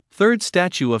third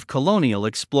statue of Colonial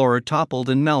explorer toppled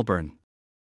in Melbourne.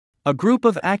 A group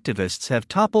of activists have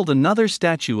toppled another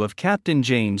statue of Captain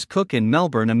James Cook in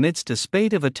Melbourne amidst a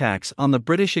spate of attacks on the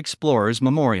British explorer's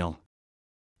memorial.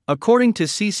 According to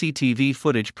CCTV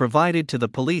footage provided to the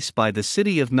police by the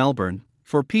City of Melbourne,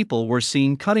 4 people were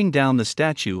seen cutting down the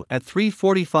statue at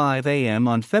 3:45 a.m.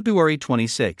 on February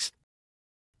 26.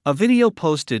 A video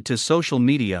posted to social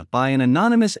media by an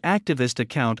anonymous activist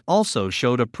account also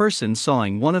showed a person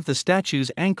sawing one of the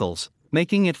statue's ankles,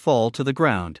 making it fall to the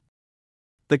ground.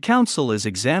 The council is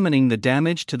examining the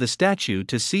damage to the statue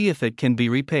to see if it can be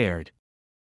repaired.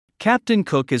 Captain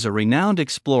Cook is a renowned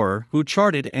explorer who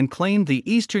charted and claimed the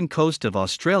eastern coast of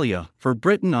Australia for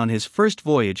Britain on his first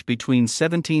voyage between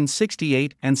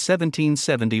 1768 and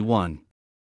 1771.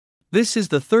 This is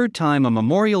the third time a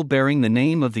memorial bearing the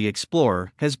name of the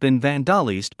explorer has been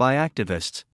vandalized by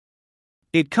activists.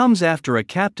 It comes after a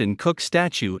Captain Cook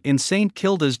statue in St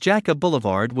Kilda's Jacka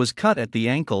Boulevard was cut at the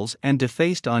ankles and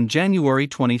defaced on January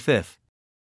 25.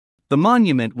 The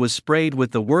monument was sprayed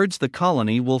with the words "The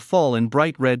Colony will fall" in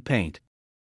bright red paint.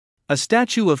 A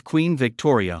statue of Queen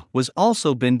Victoria was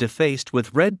also been defaced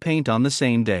with red paint on the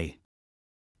same day.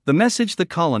 The message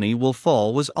 "The Colony will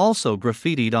fall" was also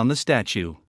graffitied on the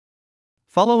statue.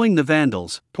 Following the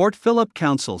vandals, Port Phillip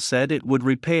Council said it would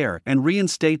repair and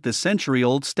reinstate the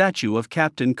century-old statue of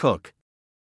Captain Cook.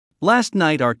 Last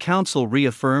night our council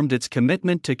reaffirmed its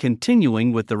commitment to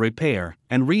continuing with the repair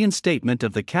and reinstatement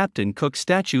of the Captain Cook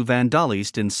statue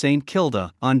vandalized in St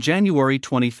Kilda on January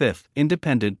 25,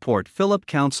 Independent Port Phillip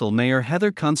Council Mayor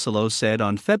Heather Councillo said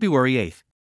on February 8.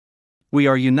 "We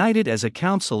are united as a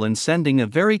council in sending a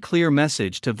very clear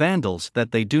message to vandals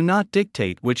that they do not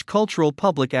dictate which cultural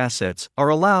public assets are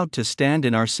allowed to stand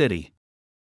in our city."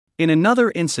 In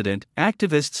another incident,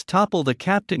 activists toppled a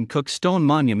Captain Cook stone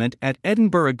monument at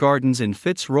Edinburgh Gardens in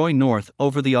Fitzroy North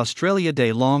over the Australia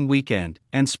Day long weekend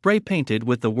and spray-painted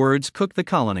with the words "Cook the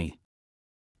Colony."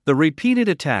 The repeated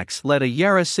attacks led a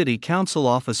Yarra City Council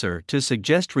officer to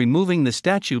suggest removing the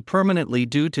statue permanently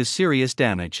due to serious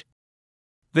damage.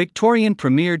 Victorian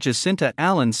Premier Jacinta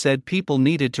Allen said people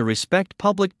needed to respect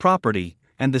public property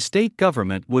and the state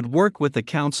government would work with the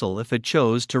council if it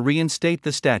chose to reinstate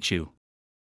the statue.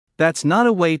 "That's not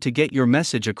a way to get your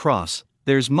message across,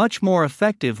 there's much more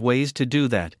effective ways to do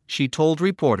that," she told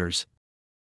reporters.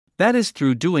 "That is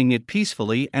through doing it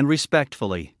peacefully and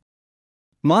respectfully."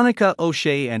 Monica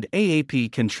O'Shea and AAP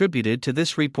contributed to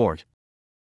this report.